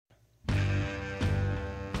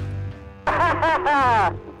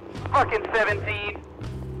Fucking 17.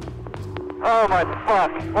 Oh my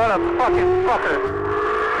fuck. What a fucking fucker.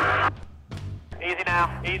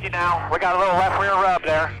 Easy now. We got a little left rear rub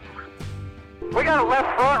there. We got a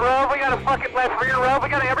left front rub, we got a fucking left rear rub, we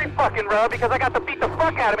got every fucking rub because I got to beat the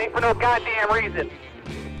fuck out of me for no goddamn reason.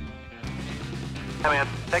 Hey man,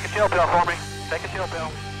 take a chill pill for me. Take a chill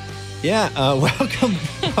pill. Yeah, welcome.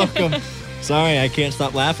 Sorry, I can't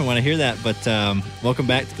stop laughing when I hear that, but welcome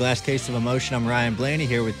back to Glass Case of Emotion. I'm Ryan Blaney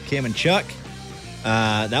here with Kim and Chuck.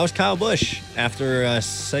 That was Kyle Busch after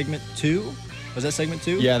segment 2. Was that segment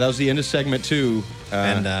 2? Yeah, that was the end of segment 2.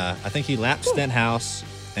 And I think he lapped Stenhouse,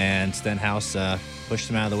 and Stenhouse pushed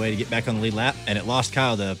him out of the way to get back on the lead lap, and it lost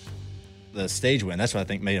Kyle the stage win. That's what I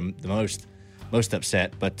think made him the most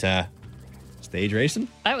upset. But stage racing?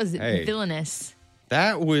 That was villainous.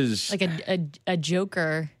 That was... Like a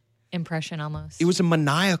Joker impression almost. It was a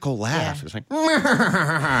maniacal laugh. Yeah. It was like,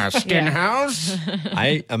 Stenhouse.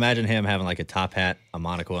 I imagine him having like a top hat, a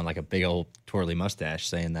monocle, and like a big old twirly mustache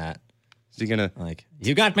saying that. Is he going to... Like,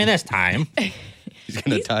 you got me this time. He's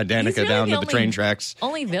going to tie Danica really down to the train tracks.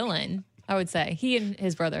 Only villain, I would say. He and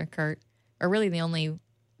his brother, Kurt, are really the only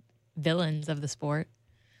villains of the sport.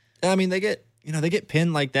 I mean, they get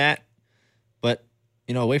pinned like that, but,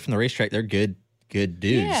 away from the racetrack, they're good dudes.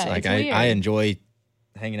 Yeah, like, it's weird. I enjoy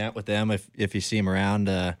hanging out with them if you see them around,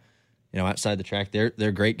 outside the track.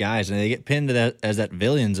 They're great guys, and they get pinned as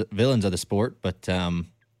villains of the sport, but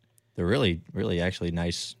they're really, really actually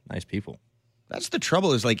nice people. That's the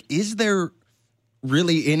trouble is, like, is there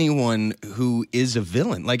really anyone who is a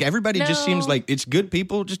villain? Like, everybody just seems like it's good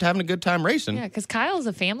people just having a good time racing. Yeah, because Kyle's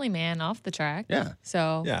a family man off the track. Yeah.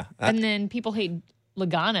 So, yeah. And then people hate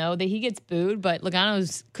Logano. He gets booed, but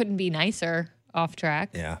Logano's couldn't be nicer off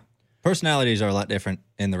track. Yeah. Personalities are a lot different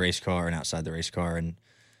in the race car and outside the race car, and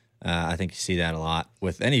I think you see that a lot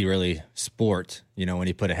with any really sport. When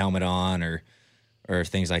you put a helmet on or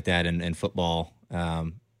things like that in football,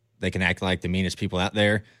 they can act like the meanest people out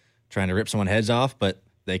there trying to rip someone's heads off, but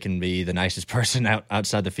they can be the nicest person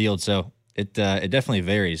outside the field. So it definitely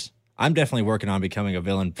varies. I'm definitely working on becoming a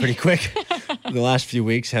villain pretty quick. The last few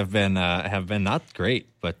weeks have been not great,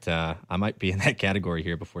 but I might be in that category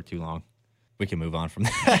here before too long. We can move on from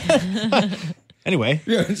that. Anyway.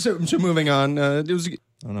 Yeah, so moving on. It was. I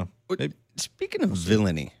don't know. Maybe. Speaking of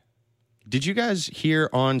villainy, did you guys hear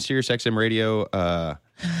on SiriusXM Radio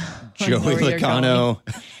Joey Logano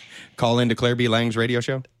call into Claire B. Lang's radio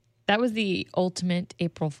show? That was the ultimate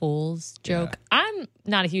April Fool's joke. Yeah. I'm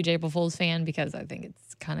not a huge April Fool's fan because I think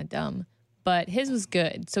it's kind of dumb, but his was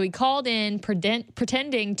good. So he called in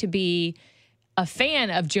pretending to be a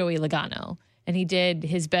fan of Joey Logano, and he did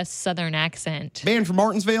his best Southern accent. Band from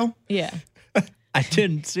Martinsville? Yeah. I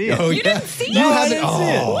didn't see it. Oh, you didn't see it? You haven't?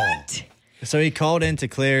 Oh. What? So he called into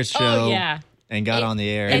Claire's show and got on the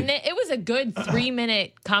air. And it was a good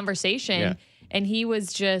 3-minute conversation, and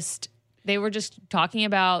they were just talking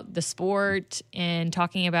about the sport and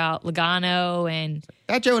talking about Logano and...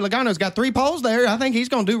 That Joey Logano's got 3 poles there. I think he's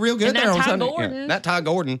going to do real good there on Sunday. Gordon. Yeah, that Ty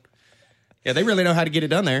Gordon. Yeah, they really know how to get it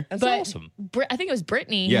done there. That's awesome. I think it was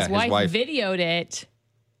Brittany, his his wife, videoed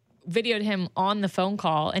him on the phone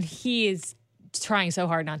call, and he is trying so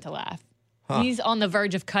hard not to laugh. Huh. He's on the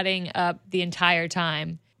verge of cutting up the entire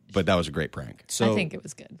time. But that was a great prank. So I think it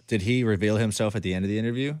was good. Did he reveal himself at the end of the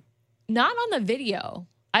interview? Not on the video.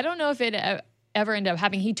 I don't know if it ever ended up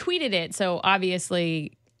happening. He tweeted it, so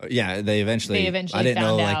obviously... Yeah, they eventually I didn't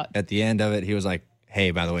know, found out. like, at the end of it, he was like,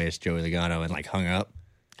 hey, by the way, it's Joey Logano, and, like, hung up.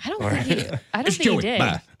 I don't think It's he Joey. did.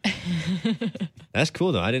 Bye. That's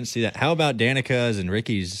cool, though. I didn't see that. How about Danica's and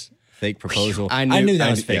Ricky's fake proposal? I knew that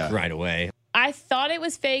was fake yeah. right away. I thought it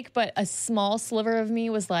was fake, but a small sliver of me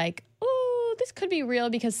was like, oh, this could be real,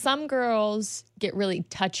 because some girls get really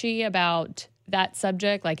touchy about that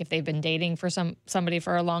subject. Like if they've been dating for somebody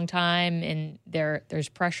for a long time and there's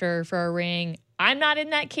pressure for a ring. I'm not in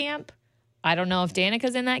that camp. I don't know if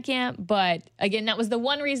Danica's in that camp, but again, that was the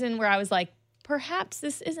one reason where I was like, perhaps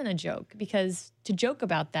this isn't a joke, because to joke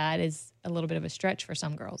about that is a little bit of a stretch for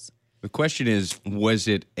some girls. The question is, was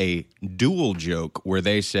it a dual joke where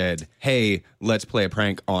they said, hey, let's play a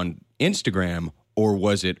prank on Instagram, or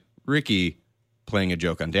was it Ricky playing a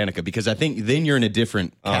joke on Danica? Because I think then you're in a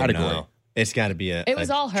different category. No. It's got to be a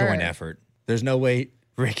all her. joint effort. There's no way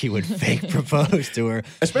Ricky would fake propose to her.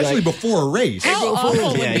 Especially before a race. How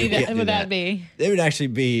awful Yeah, you can't do would that be? They would actually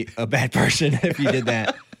be a bad person if you did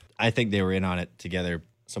that. I think they were in on it together.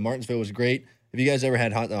 So Martinsville was great. Have you guys ever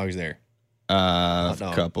had hot dogs there? A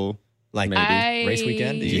dog. couple. Like maybe. race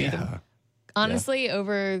weekend? Did you eat them? Yeah. Honestly,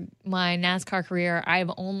 over my NASCAR career,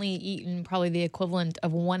 I've only eaten probably the equivalent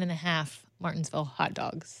of 1.5 Martinsville hot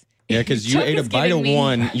dogs. Yeah, because you Chuck ate a is bite of giving me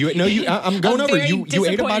one. I'm going a over. very You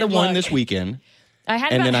ate a bite of disappointed one look. this weekend, I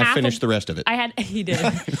had and about then I half finished the rest of it. He did.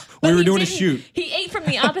 We But were he doing a didn't- shoot. He ate from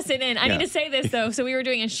the opposite end. I Yeah. need to say this though. So we were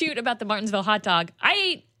doing a shoot about the Martinsville hot dog. I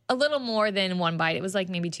ate a little more than one bite. It was like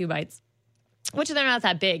maybe 2 bites, which they're not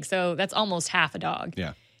that big. So that's almost half a dog.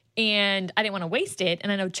 Yeah. And I didn't want to waste it.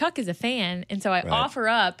 And I know Chuck is a fan. And so I offer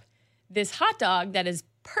up this hot dog that is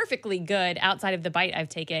perfectly good outside of the bite I've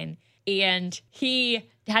taken. And he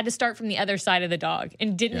had to start from the other side of the dog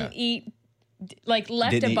and didn't eat, like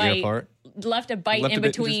left Didn't a eat bite. your part? Left a bite Left in a bit,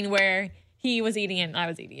 between where he was eating it and I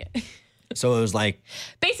was eating it. So it was like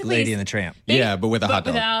Basically, Lady and the Tramp Yeah, but with a hot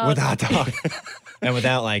dog. with a hot dog, and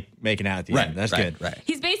without like making out at the end. That's good. Right.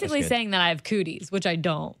 he's basically good. saying that I have cooties, which I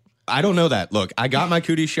don't. I don't know that. Look, I got my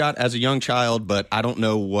cootie shot as a young child, but I don't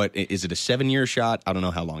know what is it a 7-year shot? I don't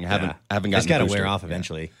know how long. I haven't gotten. It's got to the booster. wear off Yeah.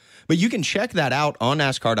 eventually. But you can check that out on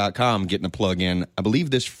NASCAR.com, getting a plug in. I believe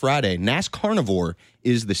this Friday, NASCARnivore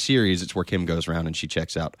is the series. It's where Kim goes around and she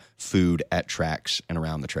checks out food at tracks and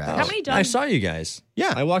around the tracks. How many dogs? I saw you guys.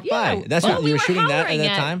 Yeah. I walked Yeah. by. That's Oh, what we you were were shooting that at hollering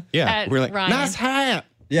that at- time. Yeah, at we're like, Ryan. nice hat.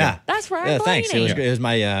 Yeah, That's Ryan Yeah, thanks. Blaney. It was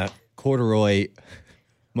my corduroy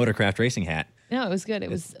motorcraft racing hat. No, it was good. It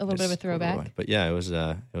was a little bit of a throwback. Corduroy. But yeah, it was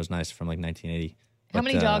nice from like 1980. How But,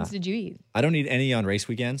 many dogs did you eat? I don't eat any on race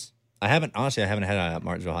weekends. I haven't had a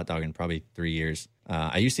Martinsville hot dog in probably 3 years.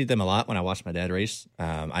 I used to eat them a lot when I watched my dad race.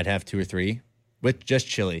 I'd have 2 or 3 with just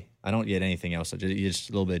chili. I don't get anything else. Just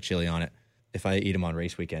a little bit of chili on it. If I eat them on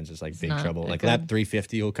race weekends, it's like big not trouble. that Like good. lap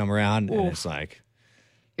 350 will come around and it's like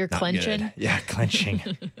You're not clenching. good. Yeah, clenching.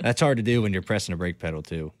 That's hard to do when you're pressing a brake pedal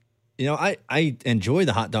too. You know, I enjoy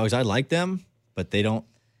the hot dogs. I like them, but they don't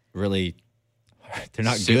really. They're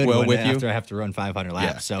not Sit good well with you? after I have to run 500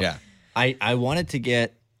 laps. So yeah. I wanted to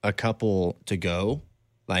get a couple to go,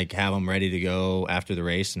 like have them ready to go after the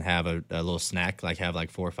race and have a little snack, like have like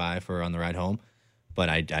 4 or 5 for on the ride home. But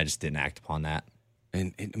I just didn't act upon that.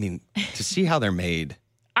 And I mean, to see how they're made.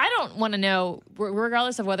 I don't want to know,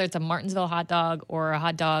 regardless of whether it's a Martinsville hot dog or a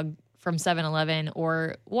hot dog from 7-Eleven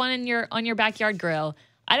or one on your backyard grill.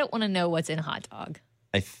 I don't want to know what's in a hot dog.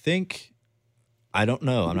 I don't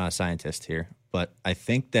know. I'm not a scientist here, but I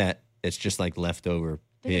think that it's just like leftover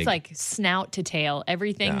I think pig. it's like snout to tail,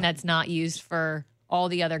 everything Yeah. that's not used for all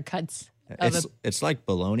the other cuts of It's like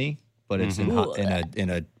bologna, but it's in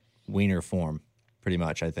a wiener form, pretty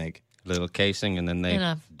much. I think. Little casing, and then they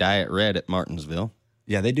Enough. dye it red at Martinsville.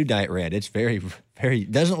 Yeah, they do dye it red. It's very, very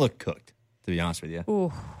doesn't look cooked, to be honest with you.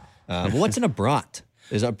 Ooh. But what's in a brat?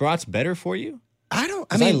 Is a brats better for you? I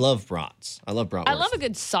 'Cause I love brats. I love bratwurst. I love a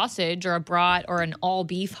good sausage or a brat or an all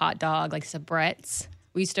beef hot dog like sabrettes.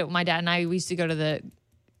 My dad and I, we used to go to the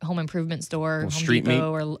home improvement store, Home street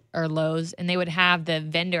Depot or Lowe's, and they would have the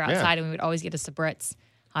vendor outside and we would always get a sabrettes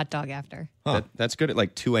hot dog after. That's good at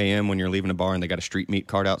like 2 a.m. when you're leaving a bar and they got a street meat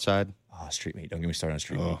cart outside. Oh, street meat. Don't get me started on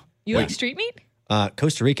street meat. You like street meat?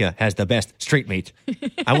 Costa Rica has the best street meat.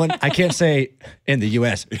 I can't say in the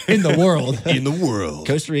U.S., in the world. In the world.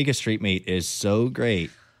 Costa Rica street meat is so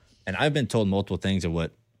great. And I've been told multiple things of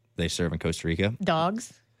what they serve in Costa Rica.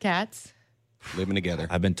 Dogs, cats. Living together.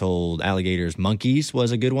 I've been told alligators, monkeys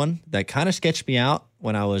was a good one. That kind of sketched me out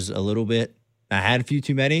when I was a little bit. I had a few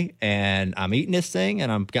too many, and I'm eating this thing,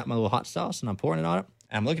 and I've got my little hot sauce, and I'm pouring it on it.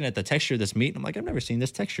 And I'm looking at the texture of this meat, and I'm like, I've never seen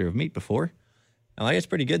this texture of meat before. I'm like, it's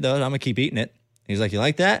pretty good, though. I'm going to keep eating it. He's like, you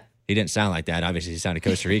like that? He didn't sound like that. Obviously, he sounded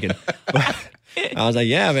Costa Rican. But I was like,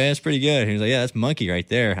 yeah, man, it's pretty good. He was like, yeah, that's monkey right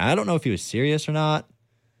there. I don't know if he was serious or not,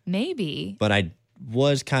 Maybe. but I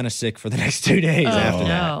was kind of sick for the next 2 days after that.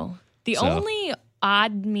 No. The So- only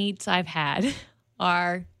odd meats I've had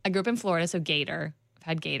are I grew up in Florida, so gator. I've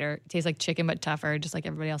had gator. It tastes like chicken but tougher, just like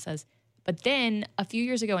everybody else says. But then a few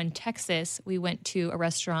years ago in Texas, we went to a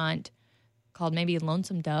restaurant called maybe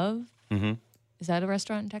Lonesome Dove. Mm-hmm. Is that a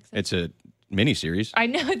restaurant in Texas? It's a miniseries. I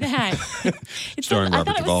know that. Starring I Robert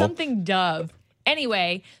thought it was Duvall. something Dove.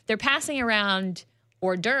 Anyway, they're passing around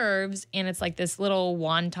hors d'oeuvres, and it's like this little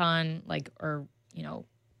wonton,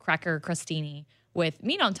 cracker crostini with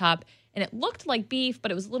meat on top, and it looked like beef,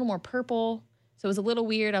 but it was a little more purple, so it was a little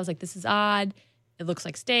weird. I was like, this is odd. It looks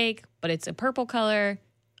like steak, but it's a purple color.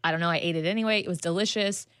 I don't know. I ate it anyway. It was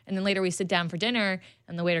delicious. And then later we sit down for dinner,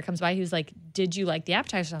 and the waiter comes by. He was like, did you like the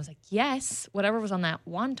appetizer? And I was like, yes. Whatever was on that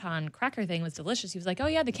wonton cracker thing was delicious. He was like, oh,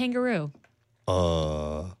 yeah, the kangaroo.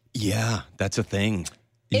 Yeah, that's a thing.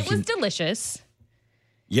 It was delicious.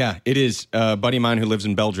 Yeah, it is. A buddy of mine who lives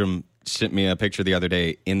in Belgium sent me a picture the other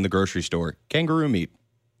day in the grocery store. Kangaroo meat.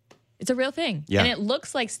 It's a real thing. Yeah. And it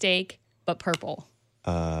looks like steak, but purple.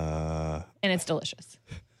 And it's delicious.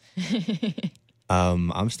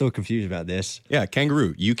 I'm still confused about this. Yeah,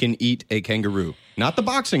 kangaroo. You can eat a kangaroo. Not the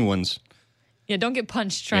boxing ones. Yeah, don't get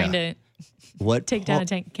punched trying to What take down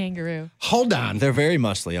a kangaroo. Hold on. They're very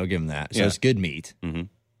muscly. I'll give them that. So Yeah. it's good meat. Mm-hmm.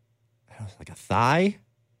 Like a thigh.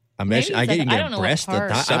 I Maybe it's get like- you can I get don't a know what breast, a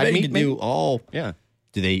part. thigh. Side I bet you meat, can maybe? do all. Yeah.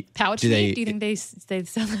 Do they Pouch do meat? they Do you think they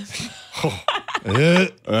sell them?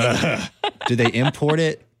 do they import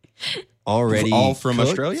it already? All from cooked,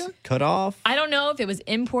 Australia? Cut off. I don't know if it was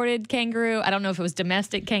imported kangaroo. I don't know if it was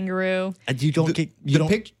domestic kangaroo. You don't get you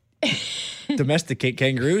don't domesticate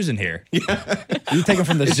kangaroos in here. Yeah, you take them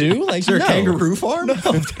from the zoo. Like Is there no. a kangaroo farm? No,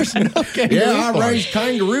 there's no kangaroo. Yeah, I farm. raised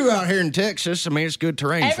kangaroo out here in Texas. I mean, it's good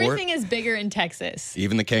terrain Everything for it. is bigger in Texas,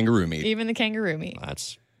 Even the kangaroo meat. even the kangaroo meat.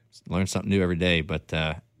 That's learn something new every day. But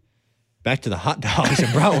back to the hot dogs and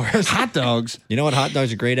bratwurst. Hot dogs. You know what hot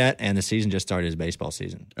dogs are great at? And the season just started as baseball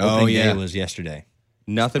season. Oh, Opening yeah. day was yesterday.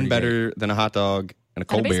 Nothing better than a hot dog and a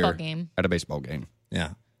cold baseball beer game. at a baseball game. Yeah,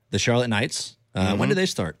 the Charlotte Knights. When do they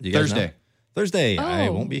start? Do you guys Thursday. know? Thursday. I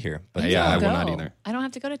Oh. won't be here. But Yeah, I Go. will not either. I don't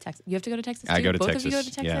have to go to Texas. You have to go to Texas too? I go to Both of you go to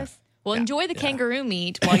Texas, Texas? yeah. Well, enjoy the kangaroo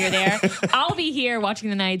meat while you're there. I'll be here watching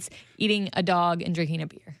the Knights, eating a dog and drinking a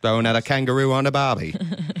beer. Throwing out a kangaroo on a bobby.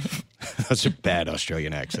 That's a bad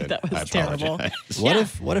Australian accent. That was I terrible.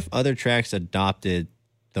 apologize. what if other tracks adopted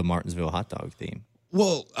the Martinsville hot dog theme?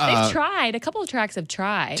 Well, They've tried. A couple of tracks have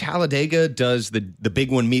tried. Talladega does the big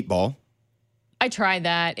one meatball. I tried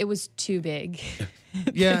that. It was too big.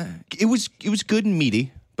 Yeah, it was good and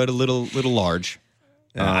meaty, but a little large.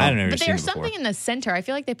 I don't know. But there's something in the center. I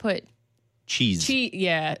feel like they put Cheese. cheese.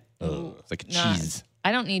 Yeah. It's like a Nah. cheese.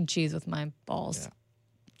 I don't need cheese with my balls.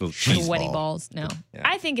 Little cheese Sweaty ball. balls. No. Yeah.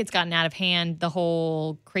 I think it's gotten out of hand, the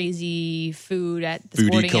whole crazy food at the Foodie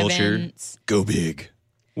sporting culture. events. Go big.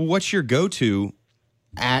 What's your go-to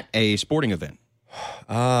at a sporting event?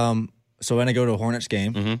 So when I go to a Hornets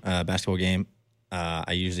game, Mm-hmm. basketball game,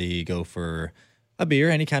 I usually go for a beer,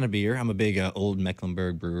 any kind of beer. I'm a big Old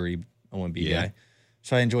Mecklenburg Brewery OMB Yeah. guy,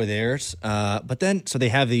 so I enjoy theirs. But then, so they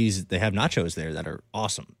have nachos there that are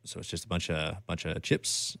awesome. So it's just a bunch of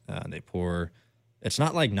chips. They pour. It's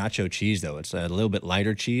not like nacho cheese though. It's a little bit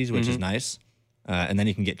lighter cheese, which is nice. And then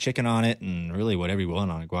you can get chicken on it and really whatever you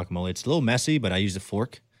want on it. Guacamole. It's a little messy, but I use a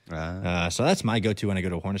fork. So that's my go-to when I go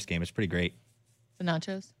to a Hornets game. It's pretty great. The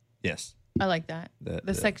nachos. Yes, I like that.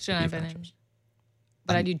 The section beef I've been in. nachos.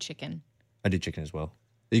 But I do chicken. I do chicken as well.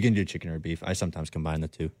 You can do chicken or beef. I sometimes combine the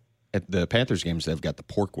two. At the Panthers games, they've got the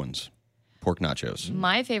pork ones, pork nachos.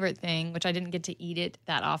 My favorite thing, which I didn't get to eat it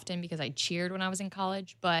that often because I cheered when I was in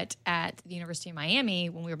college, but at the University of Miami,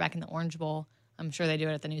 when we were back in the Orange Bowl, I'm sure they do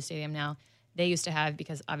it at the new stadium now, they used to have,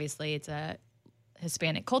 because obviously it's a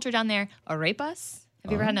Hispanic culture down there, arepas.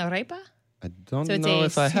 Have you ever had an arepa? I don't So it's know a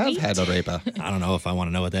if I have sweet- had arepa. I don't know if I want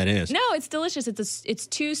to know what that is. No, it's delicious. It's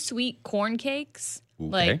two sweet corn cakes, Okay.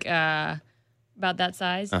 like about that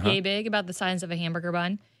size, yay big, about the size of a hamburger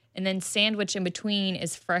bun. And then sandwich in between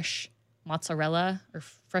is fresh mozzarella or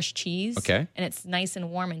fresh cheese. Okay. And it's nice and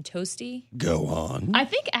warm and toasty. Go on. I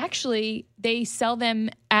think actually they sell them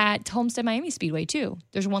at Homestead Miami Speedway too.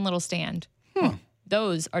 There's one little stand.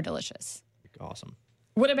 Those are delicious. Awesome.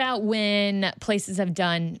 What about when places have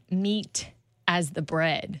done meat as the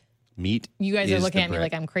bread? Meat. You guys are is looking the at me bread.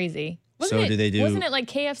 like I'm crazy. So do they do- Wasn't it like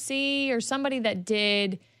KFC or somebody that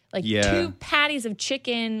did like Yeah. 2 patties of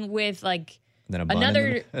chicken with like And then a bun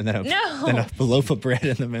Another- and then No. then a loaf of bread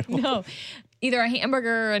in the middle. no, either a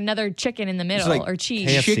hamburger or another chicken in the middle like or cheese.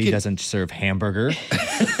 KFC Chicken- doesn't serve hamburger.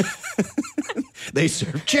 They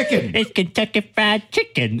serve chicken. It's Kentucky Fried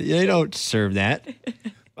Chicken. They don't serve that.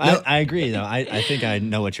 I agree though. I think I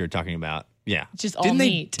know what you're talking about. Yeah. Just all Didn't they?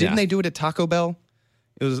 meat. Didn't Yeah. they do it at Taco Bell?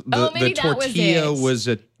 It was Oh, the maybe that was tortilla it. was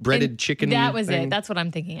a breaded And chicken. That was thing. it. That's what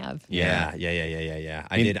I'm thinking of. Yeah.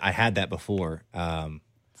 I had that before. How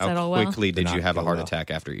Settle well? quickly did Did you not have a go heart well.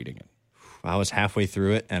 attack after eating it? I was halfway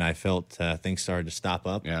through it and I felt things started to stop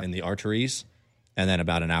up Yeah. in the arteries. And then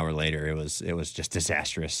about an hour later, it was just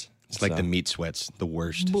disastrous. It's like the meat sweats, the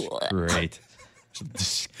worst. Great. It's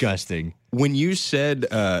disgusting. When you said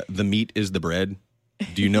the meat is the bread,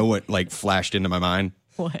 do you know what like flashed into my mind?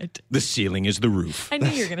 What? The ceiling is the roof. I knew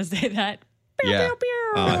you were going to say that. Yeah.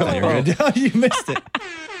 Oh, I thought you were gonna you missed it.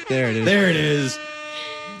 There it is. There it is.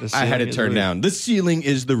 The I had ceiling it is turned blue. down. The ceiling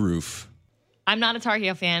is the roof. I'm not a Tar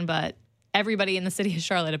Heel fan, but everybody in the city of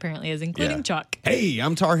Charlotte apparently is, including Yeah. Chuck. Hey,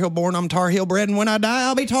 I'm Tar Heel born, I'm Tar Heel bred, and when I die,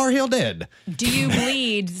 I'll be Tar Heel dead. Do you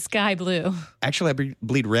bleed sky blue? Actually, I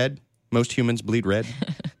bleed red. Most humans bleed red.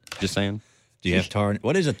 Just saying. Do you have tar?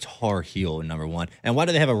 What is a Tar Heel, number one? And why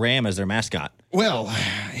do they have a ram as their mascot? Well,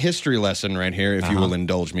 history lesson right here, if you will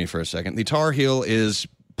indulge me for a second. The Tar Heel is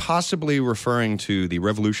possibly referring to the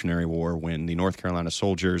Revolutionary War when the North Carolina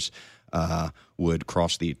soldiers would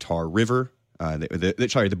cross the Tar River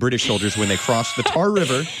the British soldiers when they crossed the Tar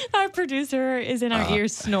River. Our producer is in our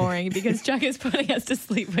ears snoring because Chuck is putting us to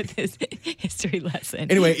sleep with his history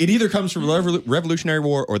lesson. Anyway, it either comes from the Revolutionary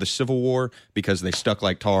War or the Civil War because they stuck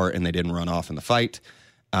like tar and they didn't run off in the fight.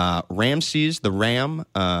 Ramses the Ram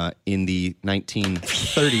in the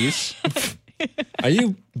 1930s. Are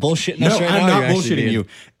you bullshitting No, us right I'm now? not bullshitting you.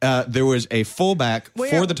 There was a fullback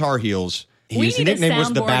for the Tar Heels. His nickname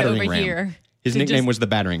was the Battering Ram. His nickname was the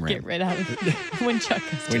Battering Ram. Get rid of it when Chuck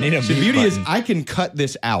goes to We need a The mute beauty is button. I can cut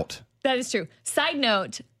this out. That is true. Side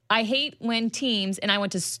note, I hate when teams, and I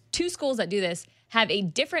went to 2 schools that do this, have a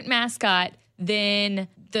different mascot than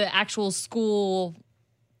the actual school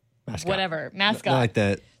mascot. Like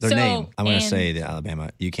their name. I'm going to say the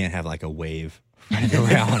Alabama. You can't have like a wave running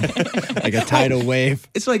around, like a tidal wave.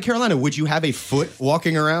 It's like Carolina. Would you have a foot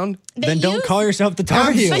walking around? Then don't call yourself the Tar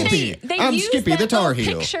I'm Heels. Skippy. They I'm use Skippy, that the Tar little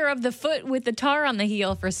Heel. picture of the foot with the tar on the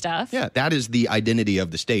heel for stuff. Yeah, that is the identity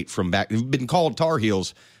of the state from back. They've been called Tar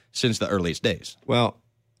Heels since the earliest days. Well,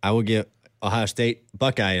 I will give Ohio State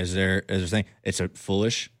Buckeye as their thing. It's a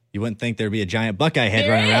foolish. You wouldn't think there'd be a giant Buckeye head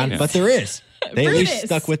There running around, is. but there is. They at least Rufus.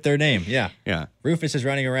 stuck with their name. Yeah. Yeah. Rufus is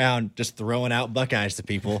running around just throwing out Buckeyes to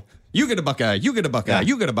people. You get a Buckeye. You get a Buckeye. Yeah.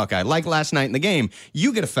 You get a Buckeye. Like last night in the game,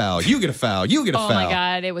 you get a foul. You get a foul. You get a Oh foul. my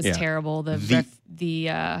God, it was Yeah. terrible. The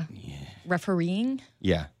refereeing.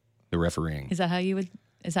 Yeah, the refereeing. Is that how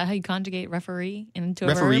you conjugate referee into a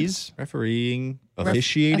Referees, Refereeing, verb?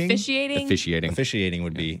 officiating. Officiating. officiating.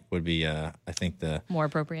 would be I think the More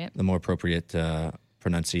appropriate. more appropriate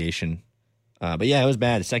pronunciation. But yeah, it was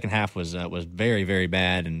bad. The second half was very, very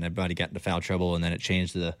bad, and everybody got into foul trouble, and then it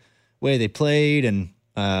changed the way they played, and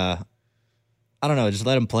I don't know, just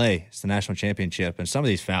let them play. It's the national championship, and some of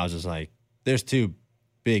these fouls is like, there's 2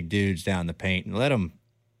 big dudes down in the paint, and let them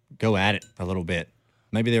go at it a little bit.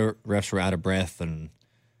 Maybe their refs were out of breath, and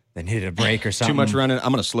they needed a break or something. Too much running.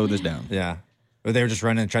 I'm going to slow this down. Yeah. Or they were just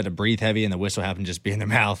running and tried to breathe heavy, and the whistle happened to just be in their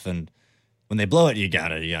mouth, and when they blow it, you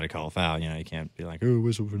gotta call a foul. You know, you can't be like, oh,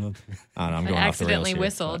 whistle for nothing. I don't know, I'm going off the rails Accidentally here.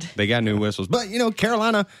 whistled. They got new whistles. But,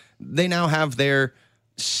 Carolina, they now have their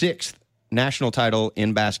 6th national title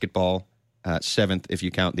in basketball, 7th if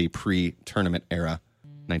you count the pre-tournament era,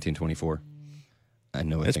 1924. I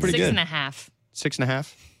know That's it's pretty good. 6.5.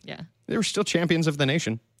 6.5. Yeah. They were still champions of the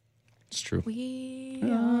nation. It's true. We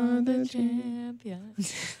are the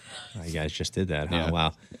champions. Oh, you guys just did that, huh? Yeah.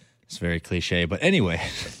 Wow. It's very cliche. But anyway,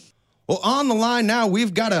 Well, on the line now,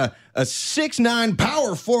 we've got a 6'9"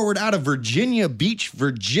 power forward out of Virginia Beach,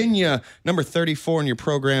 Virginia, number 34 in your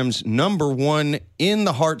program's number 1 in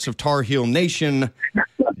the hearts of Tar Heel Nation,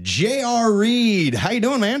 J.R. Reed. How you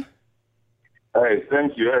doing, man? Hey,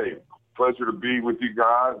 thank you. Hey, pleasure to be with you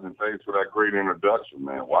guys, and thanks for that great introduction,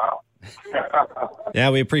 man. Wow. yeah,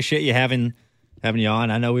 we appreciate you having you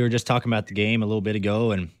on. I know we were just talking about the game a little bit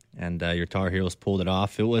ago, and your Tar Heels pulled it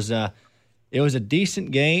off. It was a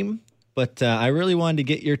decent game. But I really wanted to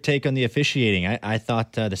get your take on the officiating. I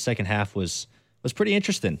thought the second half was pretty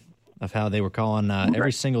interesting of how they were calling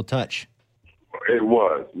every single touch. It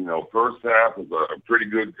was. First half was a pretty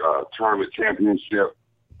good tournament championship,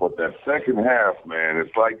 but that second half, man,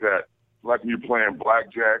 it's like that. Like when you're playing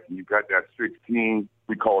blackjack and you got that 16.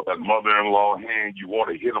 We call it that mother-in-law hand. You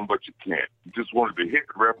want to hit them, but you can't. You just wanted to hit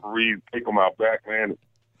the referees, take them out back, man.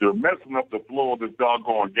 They're messing up the flow of this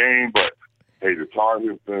doggone game, but hey, the Tar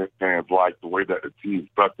Heel fans liked the way that the team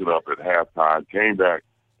stuck it up at halftime, came back,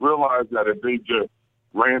 realized that if they just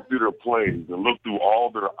ran through their plays and looked through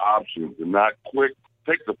all their options and not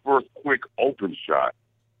take the first quick open shot,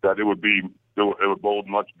 that it would bode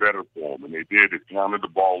much better for them. And they did. They counted the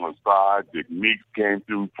ball inside. Dick Meeks came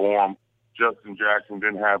through for them. Justin Jackson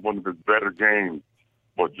didn't have one of his better games,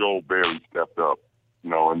 but Joel Berry stepped up.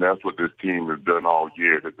 And that's what this team has done all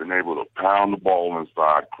year. They've been able to pound the ball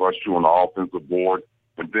inside, crush you on the offensive board,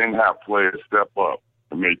 and then have players step up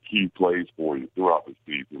and make key plays for you throughout the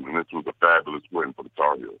season. And this was a fabulous win for the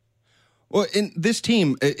Tar Heels. Well, in this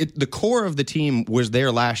team, the core of the team was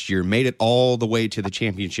there last year, made it all the way to the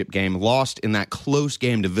championship game, lost in that close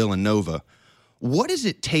game to Villanova. What does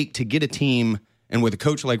it take to get a team, and with a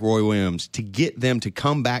coach like Roy Williams, to get them to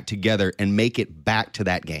come back together and make it back to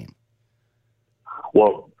that game?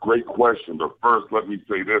 Well, great question. But first, let me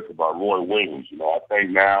say this about Roy Williams. I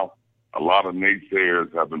think now a lot of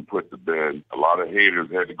naysayers have been put to bed. A lot of haters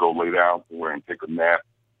had to go lay down somewhere and take a nap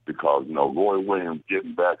because, Roy Williams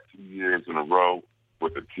getting back 2 years in a row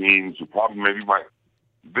with the teams who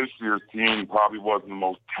this year's team probably wasn't the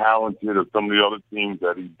most talented of some of the other teams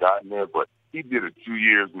that he's gotten there, but he did it 2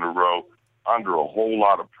 years in a row under a whole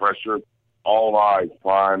lot of pressure, all eyes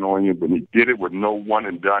flying on you, but he did it with no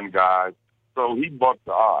one-and-done guys. So he bucked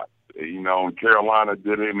the odds, You know, and Carolina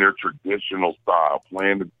did it in their traditional style,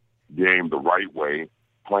 playing the game the right way,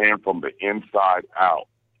 playing from the inside out.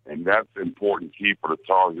 And that's the important key for the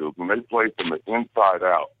Tar Heels. When they play from the inside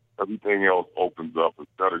out, everything else opens up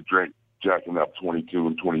instead of jacking up 22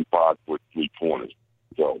 and 25-foot 3-pointers.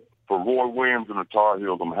 So for Roy Williams and the Tar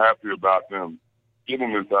Heels, I'm happy about them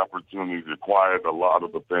getting this opportunity to quiet a lot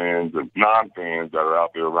of the fans and non-fans that are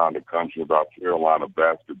out there around the country about Carolina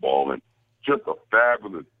basketball. And just a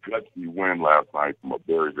fabulous, gutsy win last night from a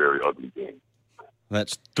very, very ugly game.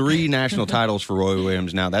 That's 3 national titles for Roy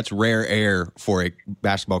Williams now. That's rare air for a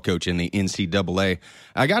basketball coach in the NCAA.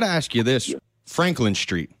 I got to ask you this. Franklin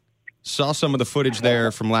Street. Saw some of the footage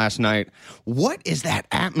there from last night. What is that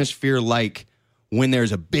atmosphere like when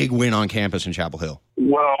there's a big win on campus in Chapel Hill?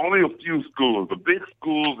 Well, only a few schools. The big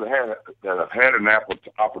schools that have had an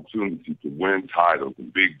opportunity to win titles in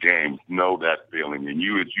big games know that feeling. And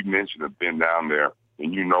you, as you mentioned, have been down there,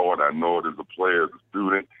 and you know it. I know it as a player, as a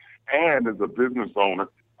student, and as a business owner.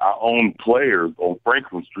 I owned players on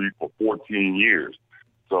Franklin Street for 14 years.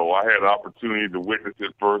 So I had the opportunity to witness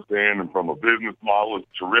it firsthand, and from a business model, it's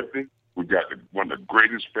terrific. We've got one of the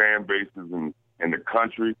greatest fan bases in the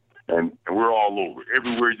country, and we're all over.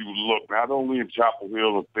 Everywhere you look, not only in Chapel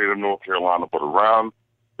Hill, the state of North Carolina, but around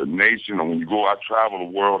the nation. And when you go out, travel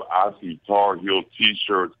the world, I see Tar Heel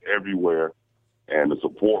T-shirts everywhere, and the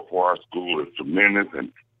support for our school is tremendous. And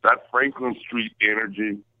that Franklin Street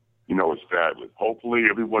energy, you know, is fabulous. Hopefully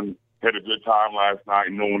everyone had a good time last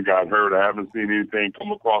night. No one got hurt. I haven't seen anything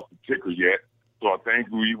come across the ticker yet. So I think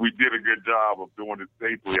we did a good job of doing it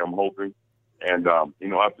safely, I'm hoping. And, you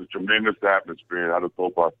know, that's a tremendous atmosphere, and I just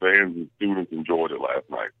hope our fans and students enjoyed it last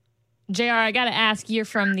night. JR, I got to ask, you're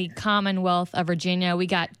from the Commonwealth of Virginia. We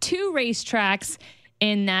got 2 racetracks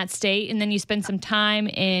in that state, and then you spent some time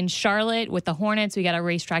in Charlotte with the Hornets. We got a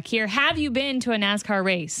racetrack here. Have you been to a NASCAR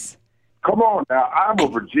race? Come on now. I'm a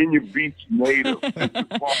Virginia Beach native.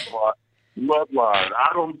 Bloodline. I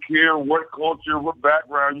don't care what culture, what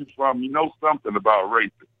background you're from. You know something about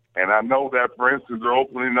racing. And I know that, for instance, they're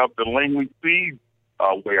opening up the Langley Speedway,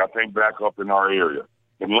 I think, back up in our area.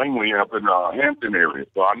 And Langley up in Hampton area.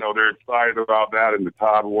 So I know they're excited about that in the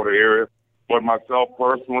Tidewater area. But myself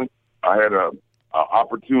personally, I had a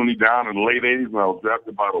opportunity down in the late 80s when I was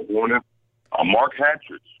drafted by the Hornets. Mark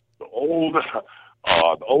Hatridge, the old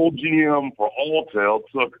GM for Alltel,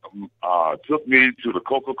 took me to the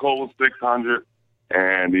Coca-Cola 600,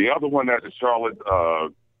 and the other one at the Charlotte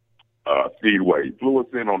Speedway. Flew us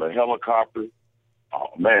in on a helicopter. Oh,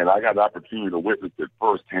 man, I got the opportunity to witness it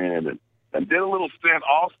firsthand, and did a little stint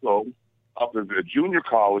also up as a junior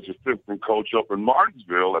college assistant coach up in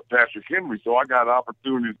Martinsville at Patrick Henry. So I got an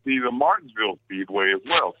opportunity to see the Martinsville Speedway as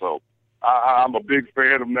well. So I'm a big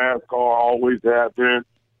fan of NASCAR, always have been.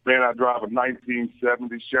 Man, I drive a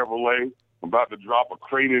 1970 Chevrolet. I'm about to drop a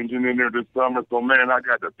crate engine in there this summer. So, man, I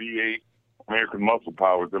got the V8 American muscle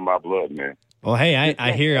powers in my blood, man. Well, hey,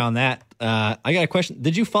 I hear on that. I got a question.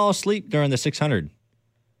 Did you fall asleep during the 600?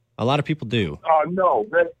 A lot of people do. No.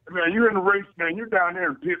 Man, you're in the race, man. You're down there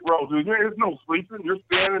in pit row, dude. There's no sleeping. You're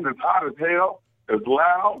standing as hot as hell, as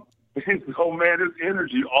loud. So, man, there's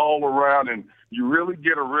energy all around, and you really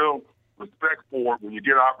get a real respect for it when you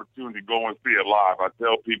get an opportunity to go and see it live. I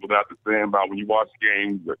tell people that the same about when you watch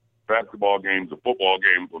games, the basketball games, the football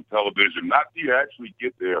games on television, not till you actually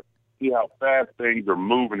get there, see how fast things are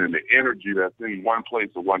moving and the energy that's in one place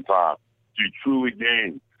at one time. So you truly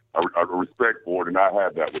gain a respect for it, and I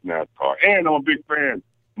have that with NASCAR. And I'm a big fan of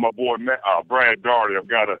my boy Brad Daugherty. I've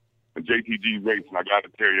got a JTG race, and I got to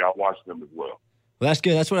tell you, I watched them as well. Well, that's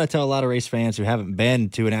good. That's what I tell a lot of race fans who haven't been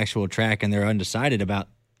to an actual track and they're undecided about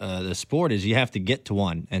the sport is you have to get to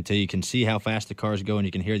one until you can see how fast the cars go and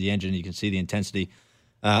you can hear the engine, you can see the intensity.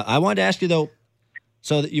 I wanted to ask you, though,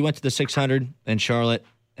 so that you went to the 600 in Charlotte,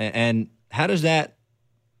 and how does that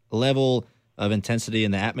level of intensity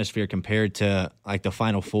and the atmosphere compared to like the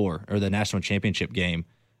Final Four or the national championship game?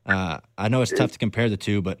 I know it's tough to compare the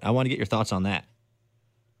two, but I want to get your thoughts on that.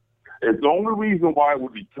 It's the only reason why it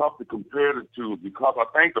would be tough to compare the two is because I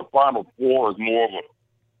think the Final Four is more of a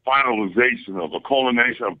finalization of a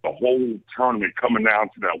culmination of the whole tournament coming down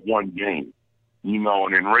to that one game. You know,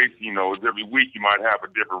 and in racing, you know, every week you might have a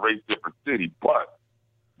different race, different city. But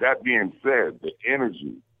that being said, the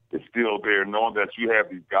energy is still there, knowing that you have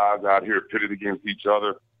these guys out here pitted against each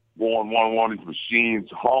other, going one-on-one, these machines,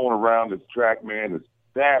 hauling around this track, man, is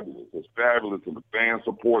fabulous. It's fabulous, and the fan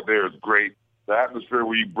support there is great. The atmosphere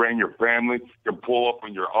where you bring your family, you can pull up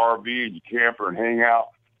in your RV and your camper and hang out.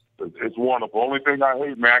 It's wonderful. Only thing I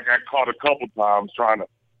hate, man, I got caught a couple times trying to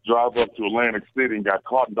drive up to Atlantic City and got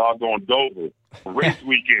caught in doggone Dover race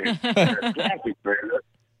weekend. That's classic, man.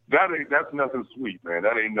 That that's nothing sweet, man.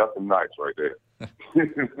 That ain't nothing nice right there.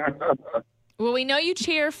 Well, we know you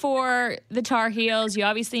cheer for the Tar Heels. You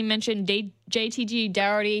obviously mentioned JTG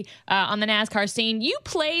Dougherty on the NASCAR scene. You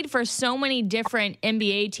played for so many different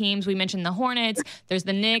NBA teams. We mentioned the Hornets. There's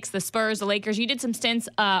the Knicks, the Spurs, the Lakers. You did some stints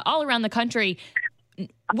all around the country.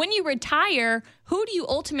 When you retire, who do you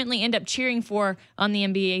ultimately end up cheering for on the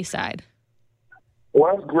NBA side?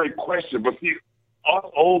 Well, that's a great question. But see, us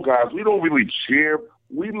old guys, we don't really cheer.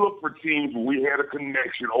 We look for teams where we had a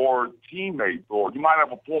connection or teammates, or you might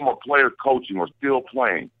have a former player coaching or still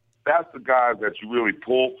playing. That's the guys that you really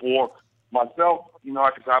pull for. Myself,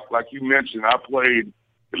 like you mentioned, I played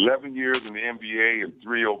 11 years in the NBA and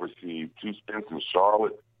 3 overseas, 2 stints in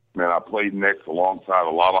Charlotte. Man, I played next alongside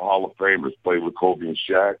a lot of Hall of Famers. Played with Kobe and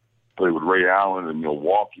Shaq. Played with Ray Allen in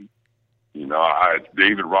Milwaukee. I had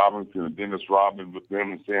David Robinson and Dennis Rodman with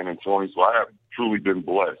them in San Antonio. So I have truly been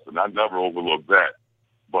blessed, and I never overlook that.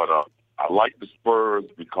 But I like the Spurs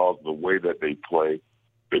because of the way that they play.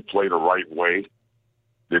 They play the right way.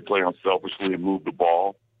 They play unselfishly and move the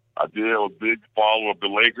ball. I did a big follow of the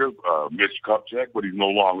Lakers, Mitch Kupchak, but he's no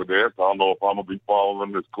longer there, so I don't know if I'm going to be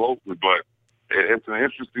following them as closely. But it's an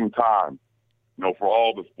interesting time, for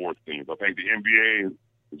all the sports teams. I think the NBA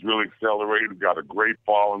is really accelerated. It's got a great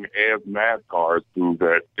following, as NASCAR has proved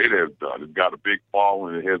that it has done. It's got a big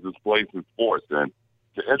following. It has its place in sports. And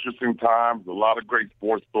it's an interesting time. There's a lot of great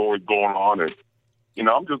sports stories going on. And,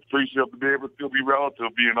 I'm just appreciative to be able to still be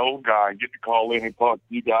relative, be an old guy, and get to call in and talk to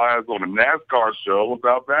you guys on a NASCAR show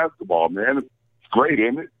about basketball, man. It's great,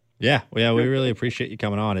 isn't it? Yeah, we really appreciate you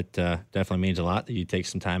coming on. It definitely means a lot that you take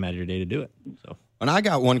some time out of your day to do it. So, and I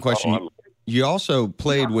got one question. You also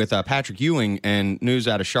played with Patrick Ewing, and news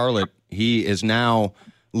out of Charlotte, he is now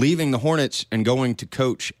leaving the Hornets and going to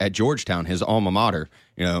coach at Georgetown, his alma mater,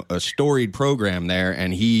 a storied program there,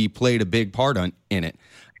 and he played a big part in it.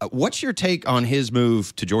 What's your take on his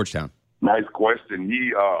move to Georgetown? Nice question.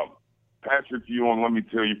 Patrick Ewing, let me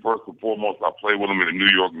tell you, first and foremost, I played with him in the New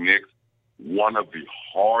York Knicks, one of the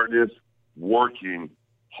hardest working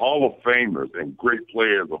Hall of Famers and great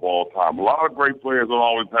players of all time. A lot of great players don't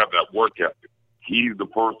always have that work ethic. He's the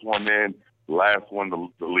first one in, last one to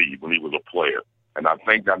leave when he was a player. And I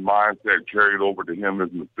think that mindset carried over to him as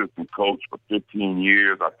an assistant coach for 15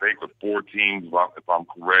 years, I think with 4 teams, if I'm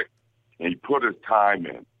correct. And he put his time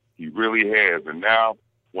in. He really has. And now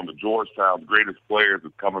one of Georgetown's greatest players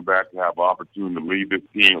is coming back to have an opportunity to lead this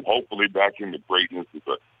team, hopefully back into greatness. Is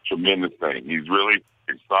a tremendous thing. He's really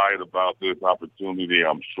excited about this opportunity,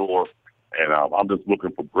 I'm sure. And I'm just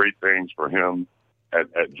looking for great things for him at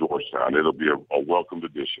Georgetown. It'll be a welcomed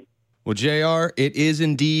addition. Well, JR, it is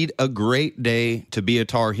indeed a great day to be a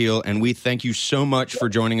Tar Heel, and we thank you so much for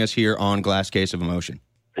joining us here on Glass Case of Emotion.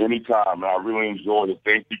 Anytime. I really enjoyed it.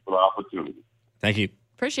 Thank you for the opportunity. Thank you.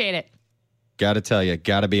 Appreciate it. Got to tell you,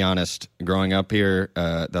 got to be honest, growing up here,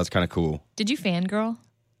 that's kind of cool. Did you fangirl?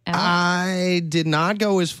 I did not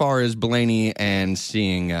go as far as Blaney and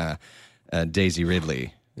seeing Daisy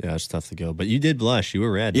Ridley. Yeah, it's tough to go. But you did blush. You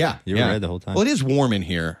were red. Yeah. You were red the whole time. Well, it is warm in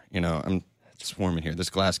here. It's warm in here.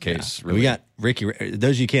 This glass case. Yeah. Really. We got Ricky.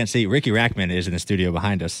 Those you can't see, Ricky Rackman is in the studio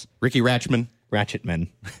behind us. Ricky Ratchetman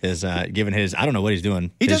is giving his, I don't know what he's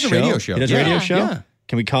doing. He does a radio show. He does a radio show? Yeah.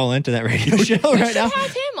 Can we call into that radio show right now?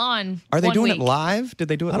 Have him on. Are they doing week. it live? Did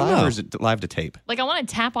they do it I don't live know. or is it live to tape? Like, I want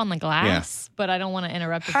to tap on the glass, but I don't want to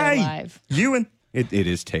interrupt if Hey, they're live. Ewan. It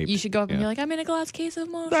is taped. You should go up and be like, I'm in a glass case of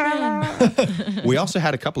motion. We also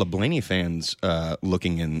had a couple of Blaney fans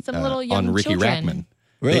looking in Some little young on Ricky children. Rackman.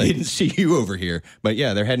 Really? They didn't see you over here. But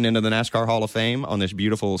yeah, they're heading into the NASCAR Hall of Fame on this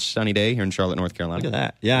beautiful sunny day here in Charlotte, North Carolina. Look at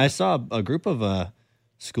that. Yeah, I saw a group of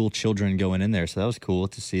school children going in there, so that was cool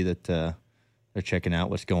to see that they're checking out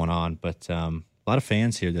what's going on. But a lot of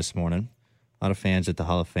fans here this morning. A lot of fans at the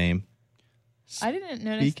Hall of Fame. I didn't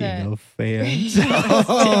notice Speaking that. of fans.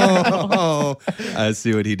 I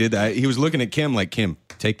see what he did. He was looking at Kim like, Kim,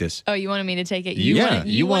 take this. Oh, you wanted me to take it? Yeah.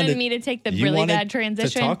 You wanted me to take the you really wanted bad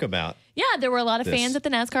transition? to talk about. Yeah, there were a lot of This. fans at the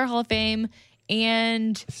NASCAR Hall of Fame.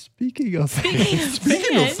 And Speaking of fans.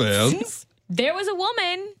 Speaking of fans. there was a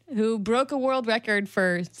woman who broke a world record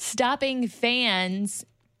for stopping fans,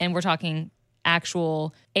 and we're talking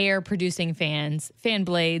actual air-producing fans, fan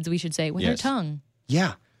blades, we should say, with her Yes. tongue.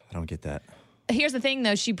 Yeah. I don't get that. Here's the thing,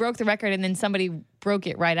 though. She broke the record, and then somebody broke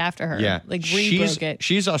it right after her. Yeah. Like, re-broke it.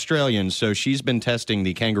 She's Australian, so she's been testing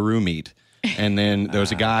the kangaroo meat. And then there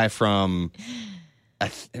was a guy from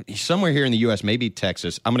somewhere here in the U.S., maybe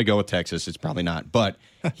Texas. I'm going to go with Texas. It's probably not. But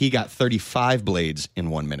he got 35 blades in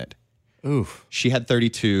 1 minute. Oof. She had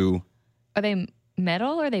 32. Are they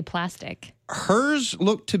metal or are they plastic? Hers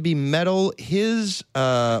looked to be metal. His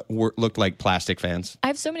looked like plastic fans. I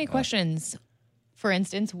have so many questions. For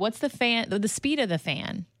instance, what's the speed of the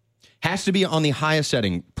fan? Has to be on the highest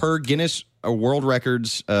setting per Guinness World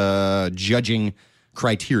Records judging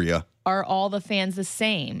criteria. Are all the fans the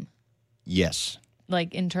same? Yes.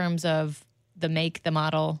 Like in terms of the make, the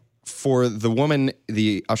model? For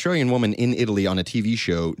the Australian woman in Italy on a TV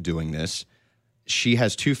show doing this, she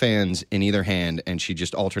has 2 fans in either hand, and she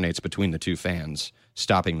just alternates between the 2 fans,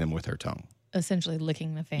 stopping them with her tongue. Essentially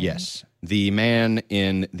licking the fan. Yes. The man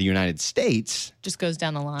in the United States Just goes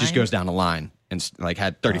down the line. And like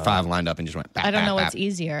had 35 lined up and just went. Bap, I don't bap, know bap. what's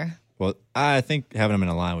easier. Well, I think having them in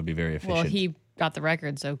a line would be very efficient. Well, he got the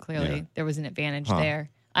record, so clearly Yeah. there was an advantage there.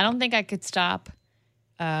 I don't think I could stop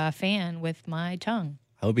a fan with my tongue.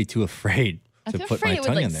 I would be too afraid I to feel put afraid my it would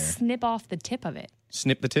tongue like in there. snip off the tip of it.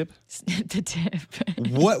 Snip the tip. Snip the tip.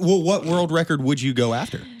 What world record would you go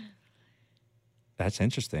after? That's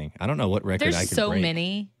interesting. I don't know what record I There's could so break.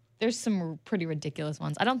 many. There's some pretty ridiculous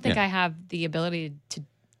ones. I don't think Yeah. I have the ability to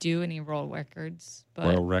do any world records,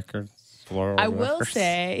 but records. I will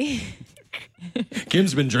say,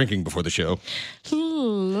 Kim's been drinking before the show.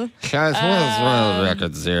 Guys, world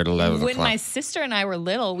records there at 11 when my sister and I were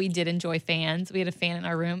little, we did enjoy fans. We had a fan in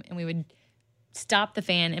our room, and we would stop the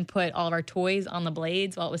fan and put all of our toys on the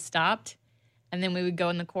blades while it was stopped. And then we would go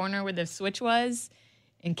in the corner where the switch was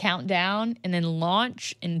and count down and then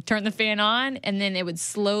launch and turn the fan on. And then it would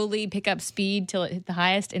slowly pick up speed till it hit the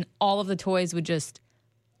highest, and all of the toys would just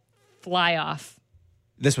fly off.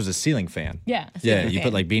 This was a ceiling fan. Yeah. a Yeah, ceiling you fan.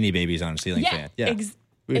 put like Beanie Babies on a ceiling Yeah, fan. Yeah.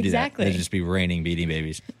 We would exactly. do that. It'd just be raining Beanie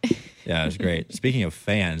Babies. Yeah, it was great. Speaking of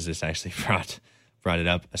fans, this actually brought it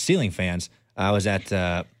up. Ceiling fans. I was at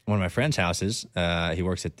one of my friend's houses. He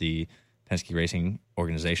works at the Penske Racing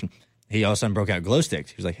organization. He all of a sudden broke out glow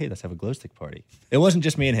sticks. He was like, "Hey, let's have a glow stick party." It wasn't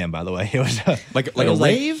just me and him, by the way. It was Like it a was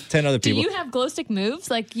rave? 10 other Do people. you have glow stick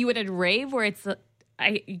moves like you would at a rave where it's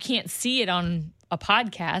you can't see it on a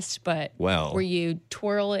podcast, but Well, where you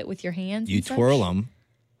twirl it with your hands? You and such? twirl them,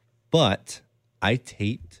 but I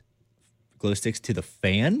taped glow sticks to the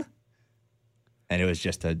fan, and it was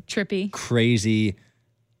just a Trippy. crazy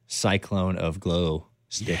cyclone of glow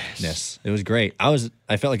stickness. It was great. I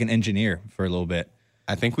felt like an engineer for a little bit.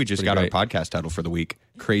 I think we just Pretty got great. our podcast title for the week.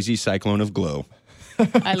 Crazy Cyclone of Glow.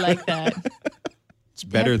 I like that. It's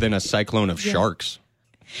better than a cyclone of sharks.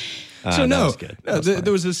 That was good. That was funny.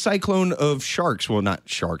 There was a cyclone of sharks. Well, not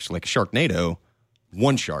sharks, like Sharknado.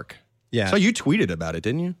 One shark. Yeah. So you tweeted about it,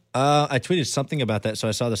 didn't you? I tweeted something about that, so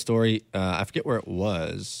I saw the story. I forget where it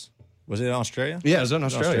was. Was it in Australia? Yeah, it was in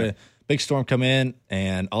Australia. Big storm come in,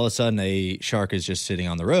 and all of a sudden a shark is just sitting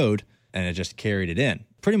on the road, and it just carried it in.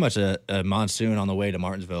 Pretty much a monsoon on the way to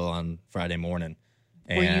Martinsville on Friday morning.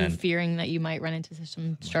 Were you And fearing that you might run into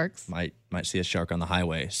some sharks? might see a shark on the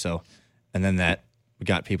highway. So, and then that we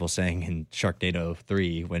got people saying in Sharknado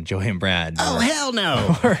 3 when Joey and Brad hell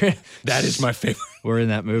no. That is my favorite. were in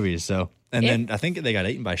that movie. So, and then I think they got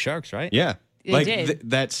eaten by sharks, right? Yeah. They did.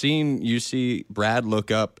 That scene, you see Brad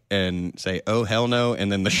look up and say, "Oh, hell no,"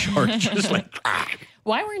 and then the shark just like,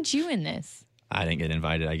 Why weren't you in this? I didn't get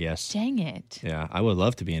invited, I guess. Dang it. Yeah, I would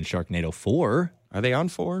love to be in Sharknado 4. Are they on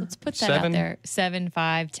 4? Let's put that out there. 7,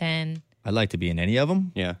 5, 10. I'd like to be in any of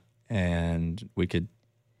them, Yeah. and we could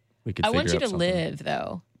I want figure you to out something. live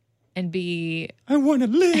though, and be I want to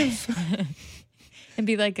live.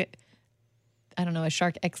 like I don't know, a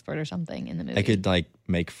shark expert or something in the movie. I could like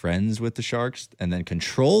make friends with the sharks and then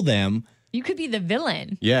control them. You could be the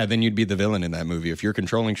villain. Yeah, then you'd be the villain in that movie if you're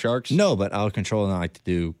controlling sharks. No, but I'll control them. I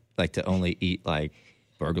like to only eat like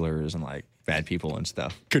burglars and like bad people and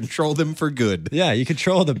stuff. Control them for good. Yeah, you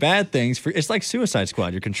control the bad things. It's like Suicide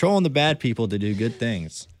Squad. You're controlling the bad people to do good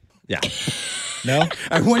things. Yeah. No?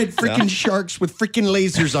 I wanted freaking sharks with freaking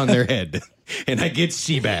lasers on their head, and I get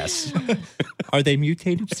sea bass. Are they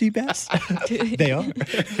mutated sea bass? They are.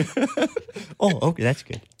 Oh, okay, that's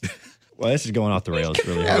good. Well, this is going off the rails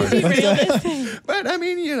really hard. But I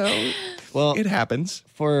mean, you know, Well, it happens.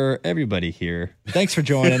 for everybody here, thanks for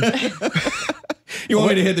joining. You want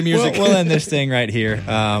me to hit the music? We'll end this thing right here.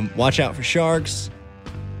 Watch out for sharks.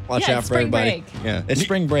 Watch Yeah, out it's for spring everybody. break. Yeah. It's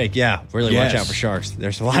spring break. Yeah, really watch Yes. out for sharks.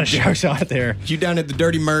 There's a lot of sharks out there. You down at the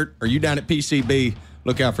Dirty Mert or you down at PCB,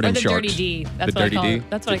 look out for Or them the sharks. Dirty D. That's The what Dirty I call D?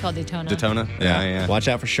 That's what I call Daytona. Daytona? Yeah. Watch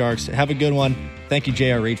out for sharks. Have a good one. Thank you,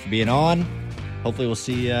 J.R. Reed, for being on. Hopefully we'll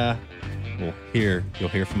see you'll hear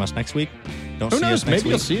from us next week. Don't Who see knows? us next Maybe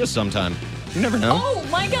you'll week. see us sometime. You never know. Oh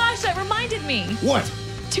my gosh, that reminded me. What?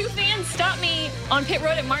 2 fans stopped me on pit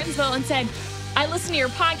road at Martinsville and said, I listen to your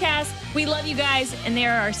podcast. We love you guys, and they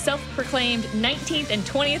are our self-proclaimed 19th and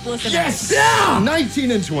 20th listeners. Yes! Yeah!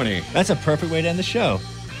 19 and 20. That's a perfect way to end the show.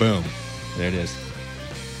 Boom. There it is.